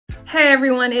Hey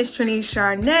everyone, it's Trinice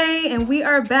Charnay, and we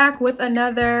are back with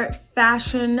another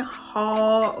fashion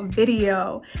haul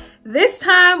video. This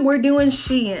time we're doing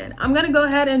SHEIN. I'm gonna go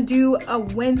ahead and do a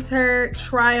winter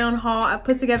try-on haul. I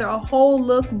put together a whole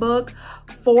lookbook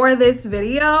for this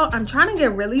video. I'm trying to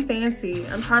get really fancy.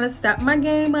 I'm trying to step my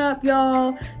game up,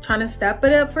 y'all. Trying to step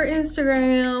it up for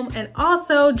Instagram, and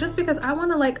also just because I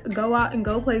want to like go out and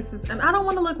go places, and I don't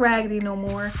want to look raggedy no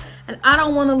more, and I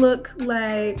don't want to look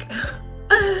like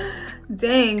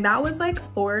dang, that was like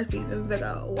 4 seasons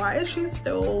ago. Why is she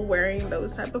still wearing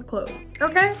those type of clothes?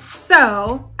 Okay,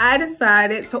 so I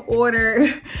decided to order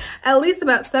at least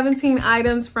about 17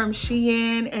 items from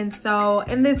SHEIN, and so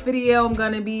in this video I'm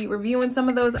going to be reviewing some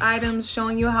of those items,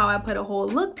 showing you how I put a whole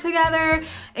look together,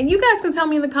 and you guys can tell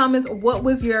me in the comments what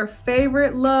was your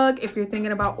favorite look if you're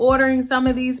thinking about ordering some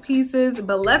of these pieces.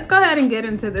 But let's go ahead and get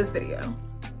into this video.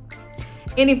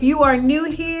 And if you are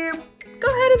new here, go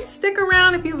ahead and stick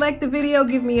around. If you like the video,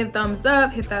 give me a thumbs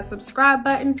up, hit that subscribe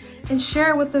button, and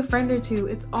share it with a friend or two.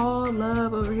 It's all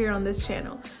love over here on this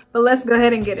channel. But let's go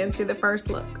ahead and get into the first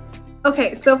look.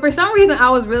 Okay, so for some reason I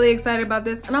was really excited about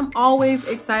this, and I'm always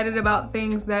excited about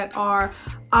things that are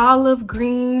olive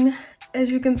green. As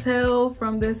you can tell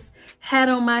from this hat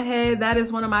on my head, that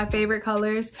is one of my favorite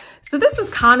colors. So this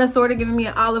is kind of sort of giving me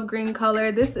an olive green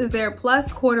color. This is their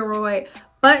plus corduroy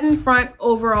button front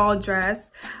overall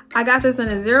dress. I got this in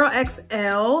a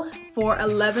 0XL for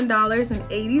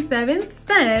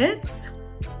 $11.87.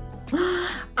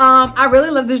 I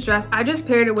really love this dress. I just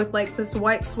paired it with like this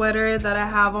white sweater that I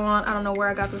have on. I don't know where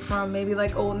I got this from, maybe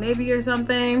like Old Navy or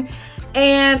something.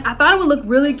 And I thought it would look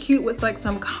really cute with like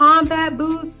some combat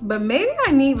boots, but maybe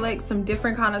I need like some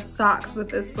different kind of socks with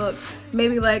this look.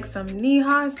 Maybe like some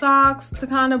knee-high socks to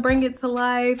kind of bring it to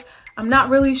life. I'm not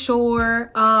really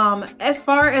sure. As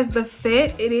far as the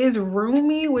fit, it is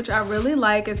roomy, which I really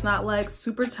like. It's not like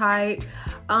super tight.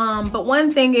 But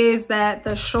one thing is that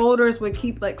the shoulders would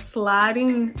keep like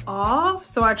sliding off.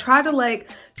 So I try to like,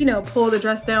 you know, pull the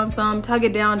dress down some, tug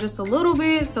it down just a little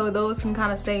bit so those can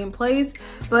kind of stay in place.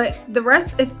 But the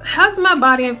rest, it hugs my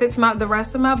body and fits the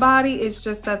rest of my body. It's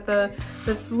just that the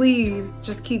sleeves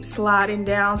just keep sliding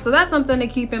down. So that's something to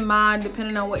keep in mind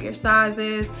depending on what your size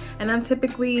is. And I'm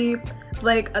typically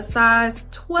like a size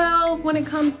 12 when it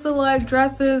comes to like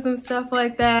dresses and stuff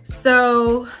like that.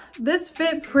 So this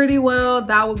fit pretty well.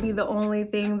 That would be the only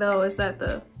thing though, is that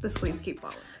the sleeves keep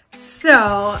falling.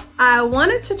 So I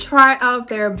wanted to try out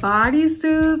their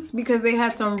bodysuits because they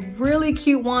had some really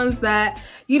cute ones that,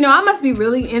 you know, I must be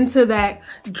really into that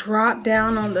drop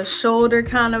down on the shoulder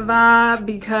kind of vibe,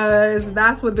 because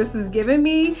that's what this is giving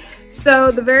me. So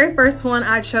the very first one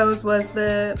I chose was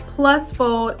the plus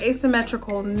fold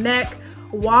asymmetrical neck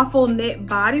waffle knit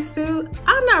bodysuit.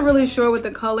 I'm not really sure what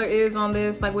the color is on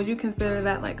this. Like, would you consider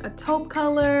that like a taupe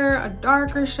color, a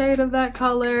darker shade of that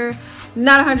color?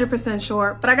 Not 100%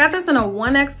 sure, but I got this in a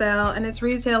 1XL and it's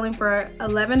retailing for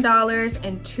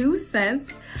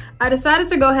 $11.02. I decided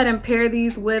to go ahead and pair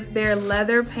these with their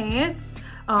leather pants.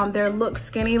 Their Look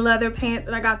Skinny leather pants,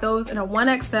 and I got those in a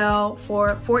 1XL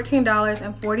for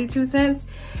 $14.42.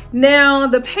 Now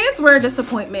the pants were a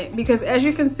disappointment because, as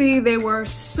you can see, they were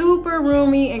super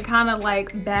roomy and kind of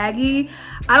like baggy.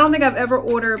 I don't think I've ever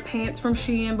ordered pants from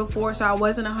SHEIN before, so I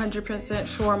wasn't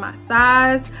 100% sure my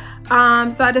size.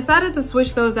 So I decided to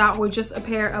switch those out with just a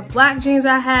pair of black jeans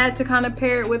I had to kind of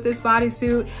pair it with this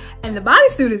bodysuit. And the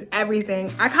bodysuit is everything.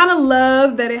 I kind of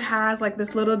love that it has like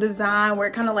this little design where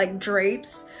it kind of like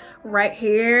drapes right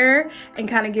here and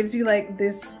kind of gives you like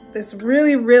this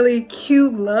really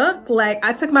cute look. Like,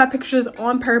 I took my pictures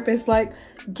on purpose, like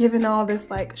giving all this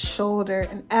like shoulder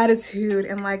and attitude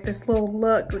and like this little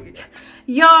look.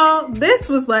 Y'all, this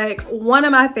was like one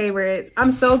of my favorites.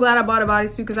 I'm so glad I bought a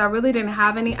bodysuit because I really didn't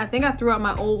have any. I think I threw out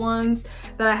my old ones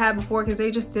that I had before because they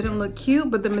just didn't look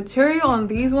cute, but the material on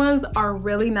these ones are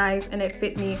really nice and it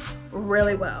fit me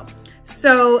really well.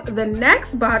 So the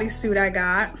next bodysuit I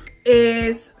got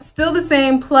is still the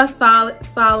same plus solid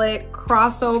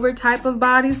crossover type of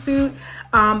bodysuit,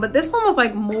 but this one was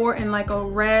like more in like a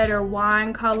red or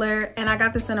wine color, and I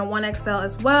got this in a 1XL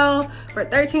as well for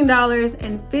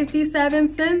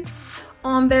 $13.57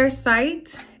 on their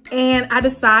site. And I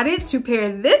decided to pair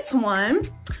this one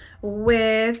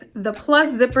with the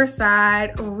plus zipper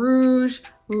side rouge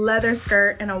leather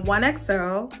skirt in a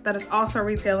 1XL that is also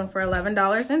retailing for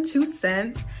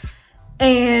 $11.02.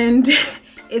 And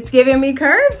it's giving me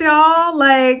curves, y'all.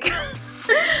 Like,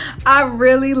 I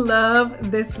really love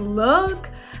this look.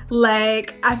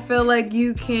 Like, I feel like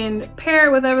you can pair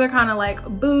it with other kind of like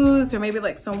boots or maybe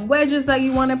like some wedges that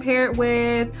you want to pair it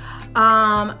with.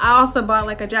 I also bought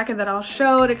like a jacket that I'll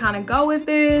show to kind of go with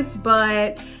this,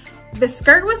 but The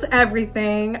skirt was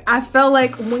everything. I felt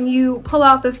like when you pull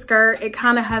out the skirt, it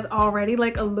kind of has already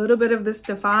like a little bit of this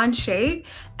defined shape.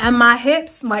 And my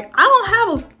hips, like I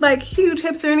don't have like huge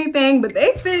hips or anything, but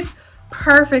they fit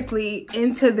perfectly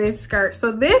into this skirt.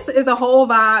 So this is a whole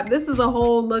vibe. This is a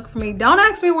whole look for me. Don't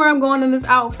ask me where I'm going in this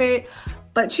outfit,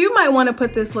 but you might want to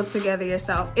put this look together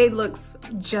yourself. It looks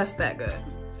just that good.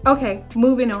 Okay,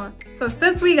 moving on. So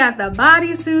since we got the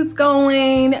bodysuits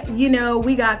going, you know,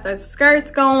 we got the skirts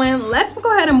going, let's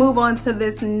go ahead and move on to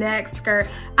this next skirt.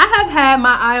 I have had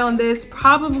my eye on this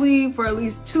probably for at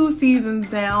least 2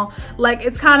 seasons now. Like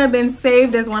it's kind of been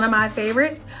saved as one of my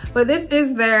favorites, but this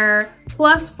is their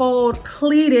plus fold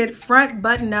pleated front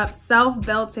button up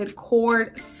self-belted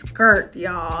cord skirt,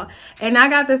 y'all. And I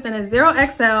got this in a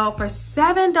 0XL for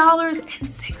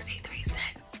 $7.63.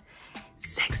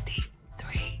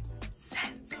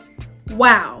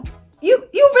 Wow, you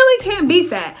really can't beat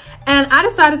that. And I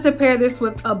decided to pair this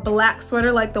with a black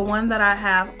sweater like the one that I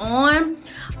have on,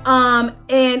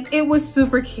 and it was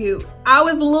super cute. I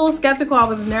was a little skeptical. I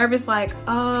was nervous, like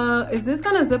is this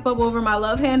gonna zip up over my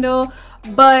love handle?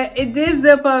 But it did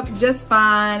zip up just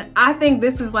fine. I think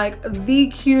this is like the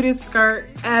cutest skirt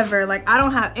ever. Like I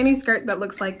don't have any skirt that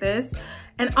looks like this.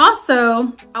 And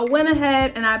also I went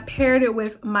ahead and I paired it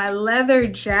with my leather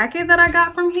jacket that I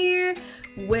got from here,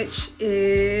 which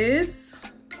is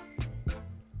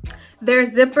their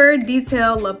zipper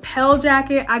detail lapel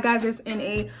jacket. I got this in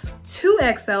a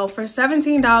 2XL for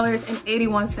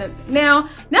 $17.81. Now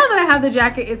that I have the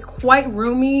jacket, it's quite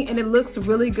roomy and it looks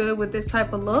really good with this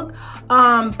type of look.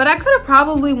 But I could have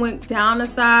probably went down a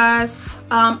size.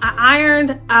 I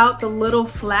ironed out the little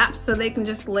flaps so they can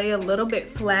just lay a little bit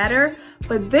flatter,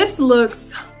 but this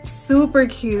looks super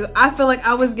cute. I feel like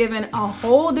I was given a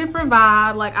whole different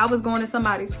vibe. Like I was going to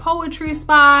somebody's poetry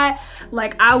spot,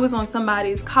 like I was on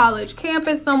somebody's college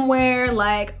campus somewhere.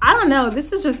 Like I don't know,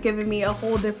 this is just giving me a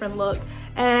whole different look.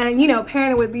 And you know,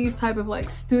 pairing it with these type of like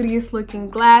studious looking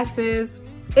glasses,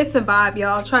 it's a vibe,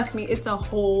 y'all. Trust me, it's a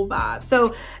whole vibe.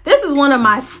 So this is one of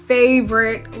my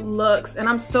favorite looks, and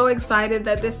I'm so excited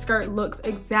that this skirt looks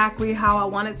exactly how I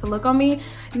want it to look on me.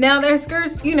 Now their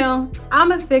skirts, you know,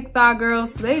 I'm a thick thigh girl,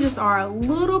 so they just are a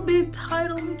little bit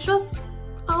tight on me, just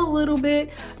a little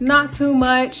bit, not too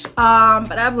much.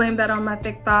 But I blame that on my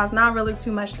thick thighs, not really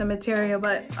too much the material.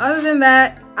 But other than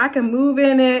that, I can move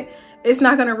in it. It's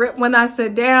not gonna rip when I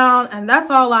sit down, and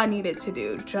that's all I needed to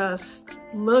do. Just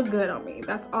look good on me.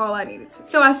 That's all I needed to.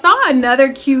 So I saw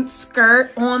another cute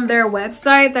skirt on their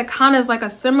website that kind of is like a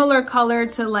similar color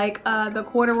to like the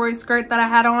corduroy skirt that I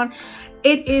had on.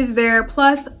 It is their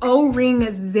plus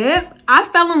O-ring zip. I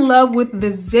fell in love with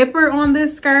the zipper on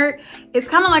this skirt. It's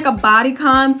kind of like a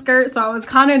bodycon skirt, so I was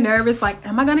kind of nervous, like,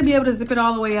 am I gonna be able to zip it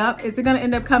all the way up? Is it gonna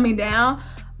end up coming down?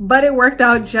 But it worked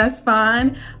out just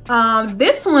fine.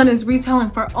 This one is retailing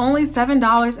for only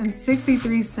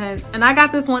 $7.63, and I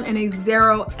got this one in a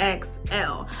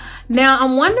 0XL. Now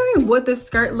I'm wondering what this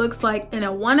skirt looks like in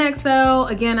a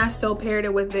 1XL. Again, I still paired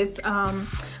it with this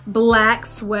black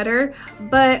sweater,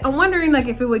 but I'm wondering like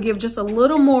if it would give just a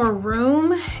little more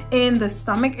room in the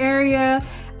stomach area.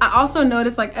 I also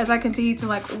noticed like as I continued to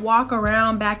like walk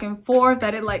around back and forth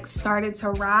that it like started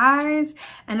to rise,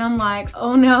 and I'm like,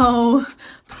 oh no,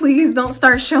 please don't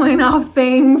start showing off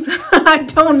things. I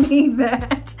don't need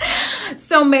that.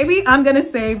 So maybe I'm gonna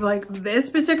save like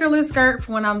this particular skirt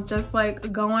for when I'm just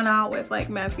like going out with like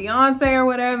my fiance or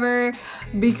whatever,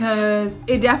 because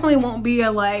it definitely won't be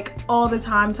a like all the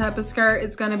time type of skirt.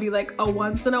 It's gonna be like a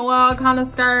once in a while kind of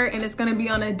skirt, and it's gonna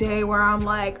be on a day where I'm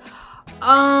like,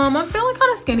 I'm feeling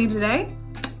kind of skinny today,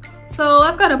 so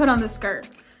let's go ahead and put on this skirt.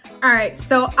 All right,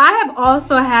 so I have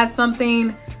also had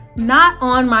something not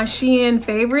on my SHEIN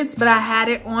favorites, but I had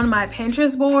it on my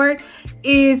Pinterest board.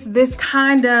 Is this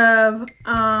kind of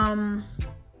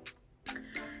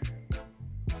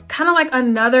like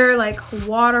another like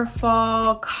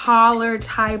waterfall collar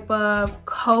type of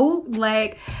coat,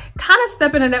 like kind of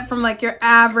stepping it up from like your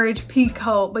average pea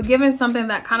coat, but giving something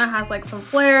that kind of has like some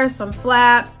flares, some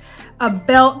flaps, a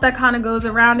belt that kind of goes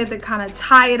around it that kind of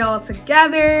tie it all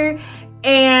together.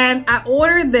 And I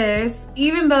ordered this,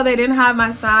 even though they didn't have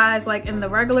my size like in the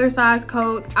regular size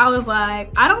coats. I was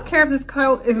like, I don't care if this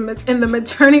coat is in the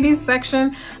maternity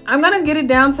section, I'm gonna get it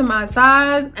down to my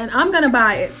size and I'm gonna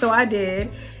buy it. So I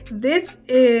did. This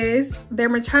is their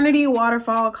maternity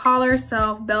waterfall collar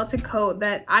self belted coat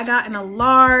that I got in a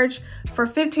large for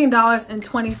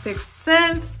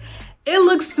 $15.26. It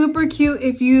looks super cute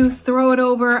if you throw it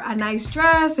over a nice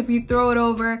dress, if you throw it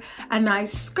over a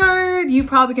nice skirt. You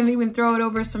probably can even throw it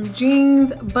over some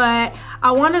jeans, but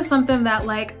I wanted something that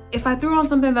like, if I threw on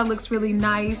something that looks really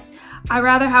nice, I'd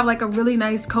rather have like a really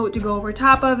nice coat to go over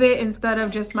top of it instead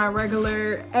of just my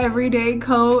regular everyday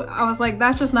coat. I was like,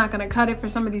 that's just not gonna cut it for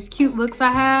some of these cute looks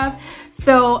I have.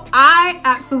 So I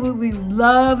absolutely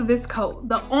love this coat.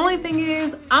 The only thing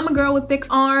is, I'm a girl with thick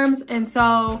arms, and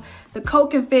so the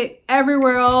coat can fit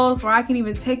everywhere else, or I can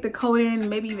even take the coat in,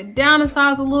 maybe even down a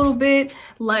size a little bit,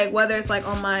 like whether it's like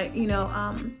on my, you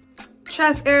know,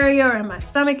 chest area or in my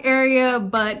stomach area.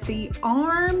 But the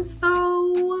arms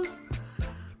though,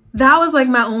 that was like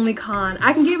my only con.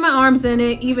 I can get my arms in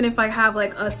it even if I have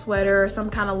like a sweater or some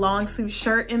kind of long sleeve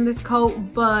shirt in this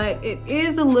coat, but it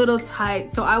is a little tight,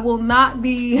 so I will not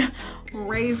be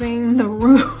raising the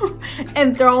roof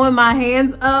and throwing my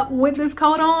hands up with this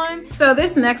coat on. So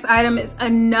this next item is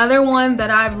another one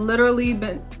that I've literally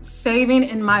been saving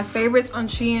in my favorites on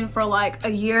SHEIN for like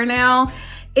a year now.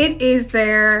 It is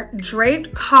their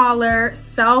draped collar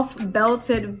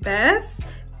self-belted vest,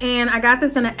 and I got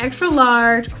this in an extra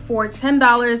large for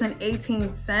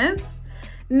 $10.18.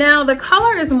 Now the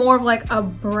color is more of like a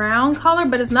brown color,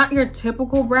 but it's not your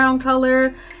typical brown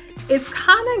color. It's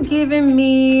kind of giving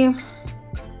me,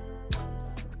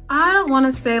 I don't want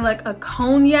to say like a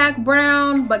cognac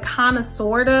brown, but kind of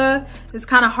sorta. It's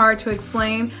kind of hard to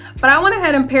explain, but I went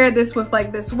ahead and paired this with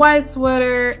like this white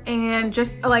sweater and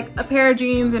just like a pair of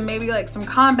jeans and maybe like some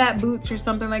combat boots or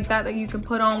something like that that you can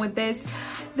put on with this.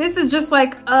 This is just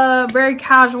like a very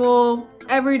casual,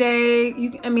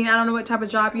 everyday. I mean, I don't know what type of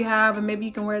job you have, and maybe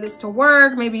you can wear this to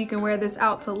work, maybe you can wear this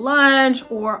out to lunch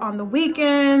or on the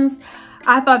weekends.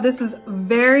 I thought this is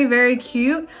very, very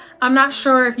cute. I'm not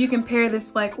sure if you can pair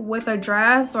this like with a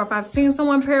dress, or if I've seen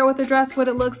someone pair it with a dress what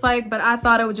it looks like, but I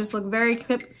thought it would just look very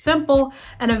simple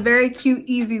and a very cute,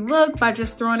 easy look by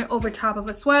just throwing it over top of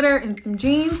a sweater and some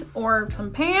jeans or some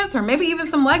pants or maybe even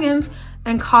some leggings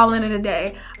and calling it a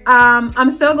day. I'm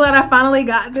so glad I finally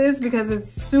got this because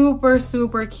it's super,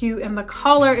 super cute, and the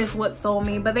color is what sold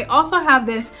me. But they also have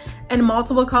this in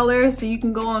multiple colors, so you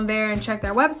can go on there and check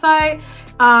their website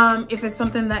if it's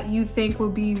something that you think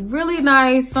would be really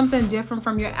nice, something different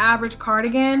from your average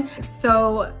cardigan.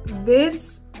 So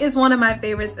this is one of my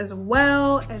favorites as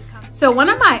well. So one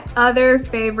of my other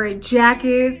favorite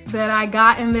jackets that I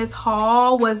got in this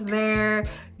haul was their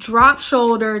drop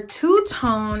shoulder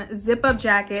two-tone zip-up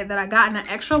jacket that I got in an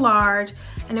extra large,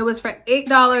 and it was for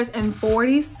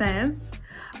 $8.40.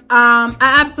 I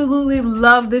absolutely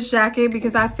love this jacket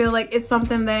because I feel like it's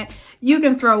something that you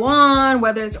can throw on,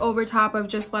 whether it's over top of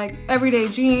just like everyday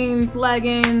jeans,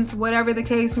 leggings, whatever the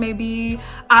case may be.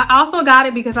 I also got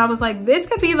it because I was like, this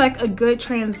could be like a good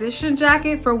transition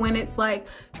jacket for when it's like,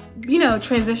 you know,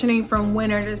 transitioning from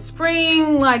winter to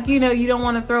spring. Like, you know, you don't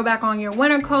want to throw back on your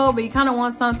winter coat, but you kind of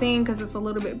want something because it's a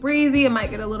little bit breezy. It might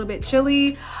get a little bit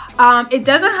chilly. It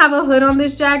doesn't have a hood on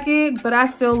this jacket, but I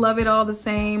still love it all the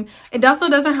same. It also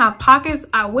doesn't have pockets.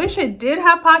 I wish it did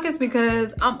have pockets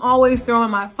because I'm always throwing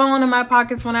my phone in my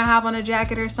pockets when I have on a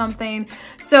jacket or something.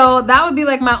 So that would be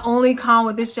like my only con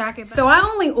with this jacket. So I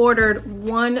only ordered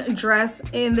one dress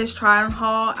in this try on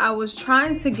haul. I was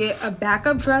trying to get a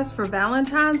backup dress for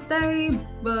Valentine's Day,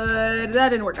 but that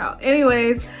didn't work out.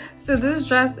 Anyways, so this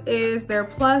dress is their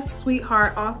Plus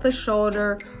Sweetheart off the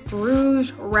shoulder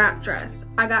rouge wrap dress.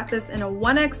 I got this in a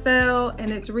 1XL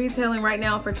and it's retailing right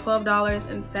now for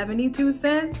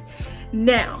 $12.72.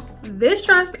 Now, this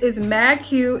dress is mad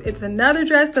cute. It's another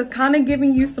dress that's kind of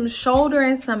giving you some shoulder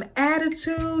and some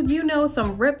attitude, you know,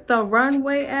 some rip the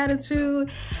runway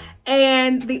attitude.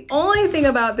 And the only thing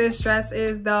about this dress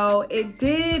is though, it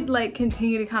did like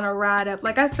continue to kind of ride up.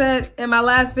 Like I said in my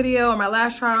last video or my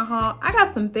last try on haul, I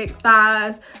got some thick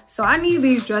thighs, so I need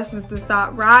these dresses to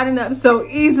stop riding up so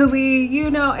easily,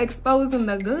 you know, exposing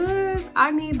the goods.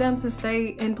 I need them to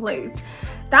stay in place.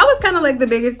 That was kind of like the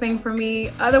biggest thing for me.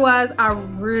 Otherwise, I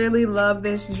really love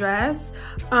this dress.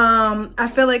 I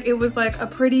feel like it was like a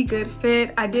pretty good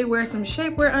fit. I did wear some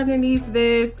shapewear underneath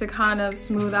this to kind of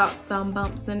smooth out some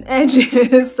bumps and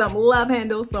edges, some love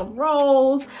handles, some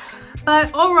rolls.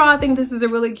 But overall, I think this is a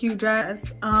really cute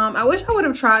dress. I wish I would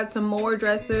have tried some more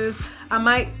dresses. I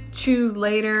might choose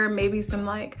later, maybe some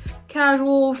like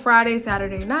casual Friday,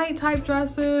 Saturday night type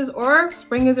dresses, or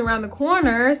spring is around the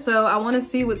corner. So I want to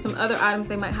see what some other items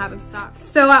they might have in stock.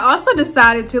 So I also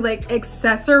decided to like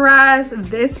accessorize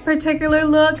this particular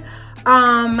look.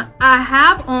 I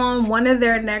have on one of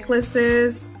their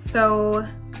necklaces. So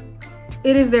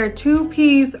it is their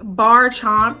two-piece bar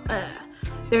charm.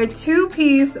 Their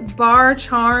two-piece bar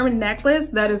charm necklace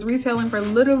that is retailing for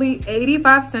literally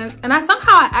 85 cents. And I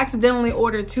accidentally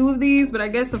ordered two of these, but I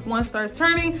guess if one starts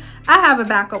turning, I have a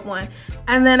backup one.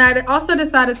 And then I also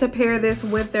decided to pair this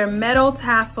with their metal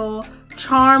tassel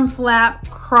charm flap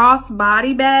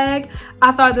crossbody bag.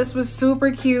 I thought this was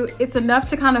super cute. It's enough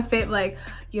to kind of fit like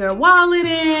your wallet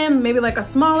in, maybe like a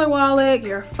smaller wallet,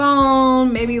 your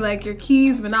phone, maybe like your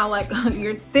keys, but not like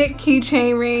your thick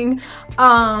keychain ring.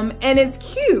 And it's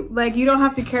cute. Like, you don't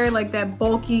have to carry like that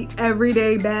bulky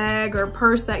everyday bag or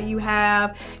purse that you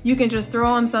have. You can just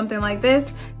throw on something like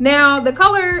this. Now, the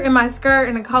color in my skirt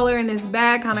and the color in this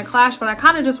bag kind of clash, but I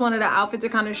kind of just wanted an outfit to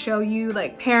kind of show you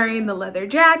like pairing the leather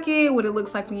jacket, what it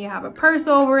looks like when you have a purse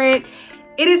over it.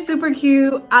 It is super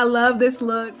cute. I love this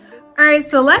look. All right,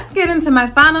 so let's get into my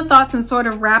final thoughts and sort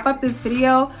of wrap up this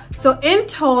video. So in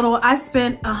total, I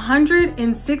spent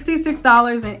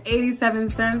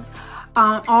 $166.87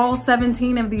 on all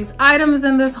 17 of these items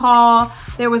in this haul.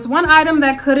 There was one item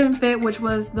that couldn't fit, which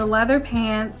was the leather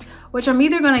pants, which I'm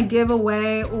either gonna give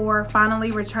away or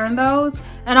finally return those.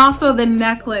 And also the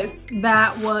necklace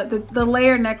that was the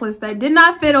layered necklace that did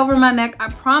not fit over my neck. I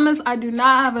promise I do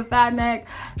not have a fat neck.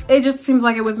 It just seems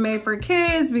like it was made for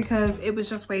kids because it was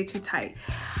just way too tight.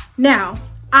 Now,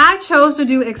 I chose to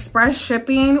do express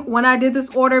shipping when I did this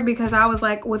order because I was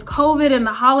like, with COVID and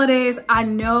the holidays, I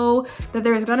know that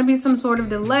there's gonna be some sort of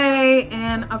delay,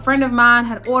 and a friend of mine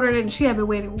had ordered it and she had been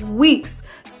waiting weeks.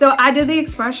 So I did the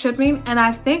express shipping, and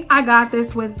I think I got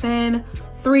this within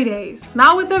 3 days.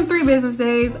 Not within 3 business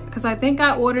days, because I think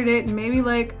I ordered it maybe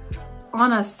like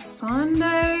on a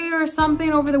Sunday or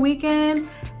something over the weekend.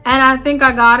 And I think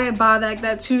I got it by like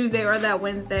that Tuesday or that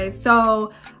Wednesday.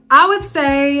 So I would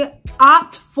say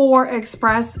opt for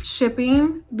express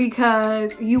shipping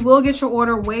because you will get your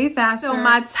order way faster. So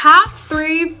my top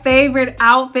 3 favorite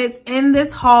outfits in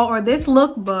this haul or this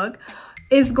lookbook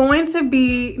is going to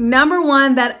be number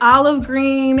 1, that olive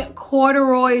green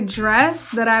corduroy dress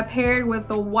that I paired with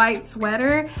the white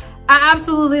sweater. I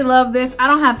absolutely love this. I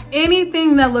don't have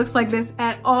anything that looks like this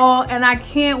at all, and I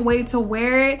can't wait to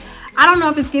wear it. I don't know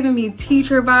if it's giving me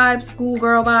teacher vibes,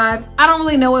 schoolgirl vibes. I don't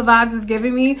really know what vibes it's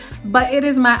giving me, but it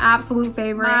is my absolute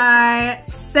favorite. My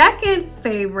second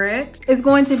favorite is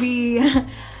going to be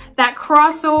that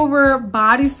crossover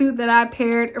bodysuit that I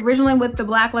paired originally with the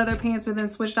black leather pants, but then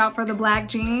switched out for the black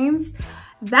jeans.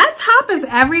 That top is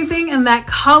everything, and that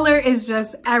color is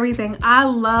just everything. I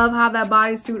love how that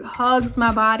bodysuit hugs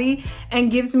my body and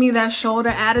gives me that shoulder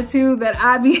attitude that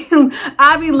I be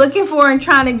looking for and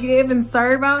trying to give and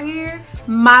serve out here.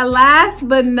 My last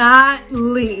but not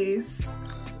least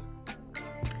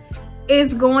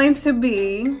is going to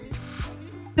be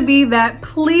that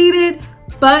pleated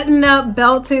button-up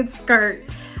belted skirt.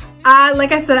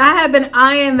 Like I said, I have been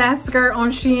eyeing that skirt on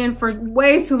SHEIN for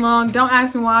way too long. Don't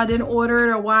ask me why I didn't order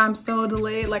it or why I'm so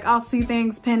delayed. Like, I'll see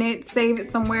things, pin it, save it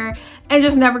somewhere, and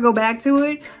just never go back to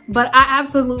it. But I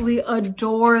absolutely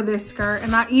adore this skirt,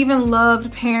 and I even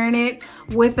loved pairing it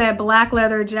with that black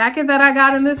leather jacket that I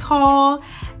got in this haul,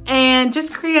 and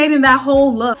just creating that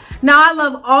whole look. Now, I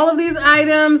love all of these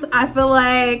items. I feel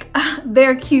like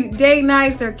they're cute date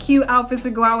nights, they're cute outfits to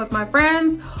go out with my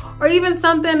friends, or even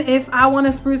something if I want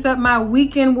to spruce up my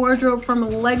weekend wardrobe from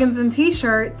leggings and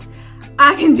t-shirts.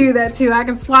 I can do that too. I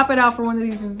can swap it out for one of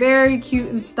these very cute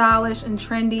and stylish and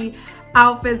trendy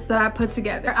outfits that I put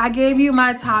together. I gave you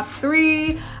my top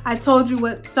 3. I told you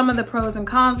what some of the pros and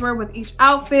cons were with each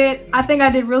outfit. I think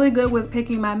I did really good with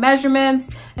picking my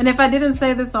measurements. And if I didn't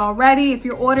say this already, if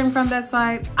you're ordering from that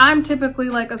site, I'm typically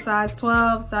like a size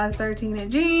 12, size 13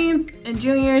 in jeans and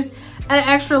juniors, and an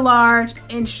extra large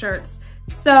in shirts.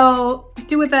 So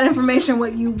do with that information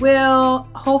what you will.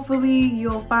 Hopefully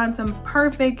you'll find some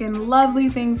perfect and lovely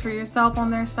things for yourself on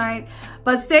their site.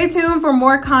 But stay tuned for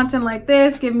more content like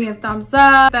this. Give me a thumbs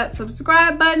up, that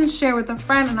subscribe button, share with a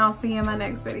friend, and I'll see you in my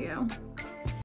next video.